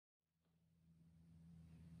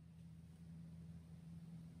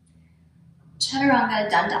Chaturanga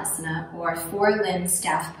dandasana, or four-limb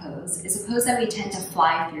staff pose, is a pose that we tend to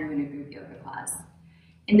fly through in a group yoga class.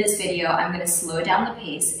 In this video, I'm going to slow down the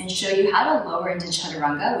pace and show you how to lower into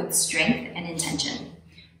Chaturanga with strength and intention,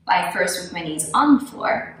 by first with my knees on the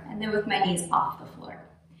floor, and then with my knees off the floor.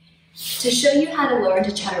 To show you how to lower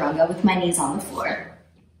into Chaturanga with my knees on the floor,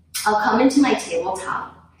 I'll come into my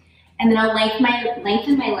tabletop, and then I'll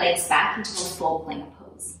lengthen my legs back into a full plank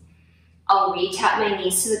pose. I'll re-tap my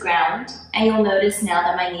knees to the ground, and you'll notice now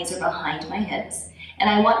that my knees are behind my hips. And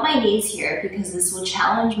I want my knees here because this will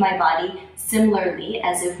challenge my body similarly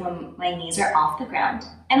as if when my knees are off the ground,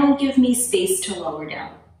 and it will give me space to lower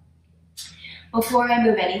down. Before I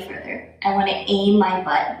move any further, I want to aim my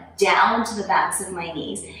butt down to the backs of my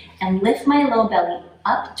knees and lift my low belly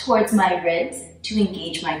up towards my ribs to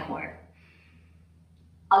engage my core.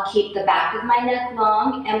 I'll keep the back of my neck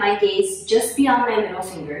long and my gaze just beyond my middle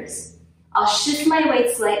fingers. I'll shift my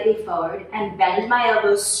weight slightly forward and bend my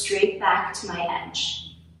elbows straight back to my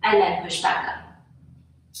edge, and then push back up.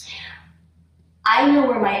 I know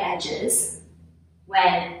where my edge is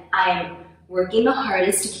when I'm working the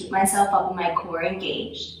hardest to keep myself up and my core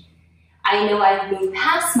engaged. I know I've moved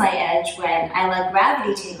past my edge when I let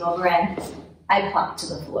gravity take over and I plop to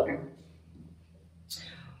the floor.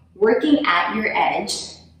 Working at your edge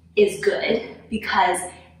is good because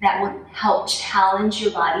that will help challenge your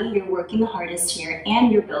body. You're working the hardest here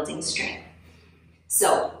and you're building strength.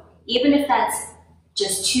 So even if that's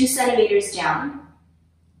just 2 centimeters down,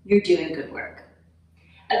 you're doing good work.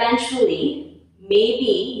 Eventually,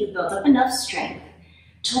 maybe you build up enough strength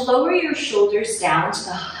to lower your shoulders down to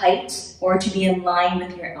the height or to be in line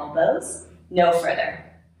with your elbows, no further.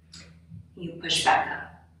 You push back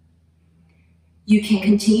up. You can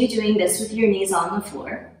continue doing this with your knees on the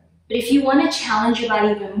floor. But if you want to challenge your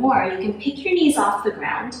body even more, you can pick your knees off the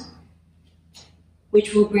ground,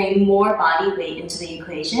 which will bring more body weight into the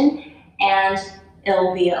equation, and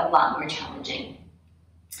it'll be a lot more challenging.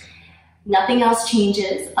 Nothing else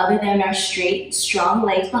changes other than our straight, strong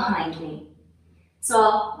legs behind me. So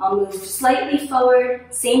I'll move slightly forward,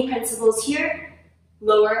 same principles here,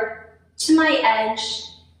 lower to my edge,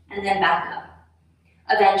 and then back up.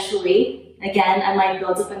 Eventually, again, I might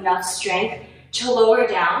build up enough strength to lower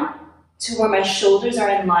down to where my shoulders are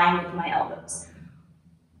in line with my elbows.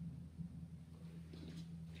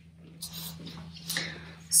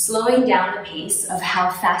 Slowing down the pace of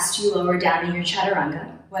how fast you lower down in your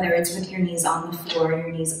Chaturanga, whether it's with your knees on the floor or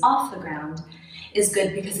your knees off the ground, is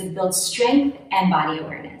good because it builds strength and body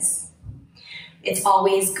awareness. It's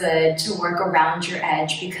always good to work around your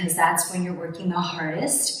edge because that's when you're working the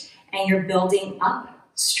hardest and you're building up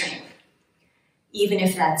strength. Even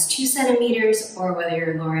if that's 2 centimeters or whether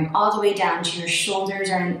you're lowering all the way down to your shoulders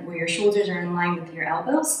where your shoulders are in line with your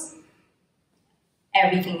elbows,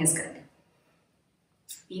 everything is good.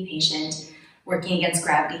 Be patient. Working against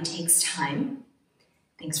gravity takes time.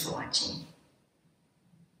 Thanks for watching.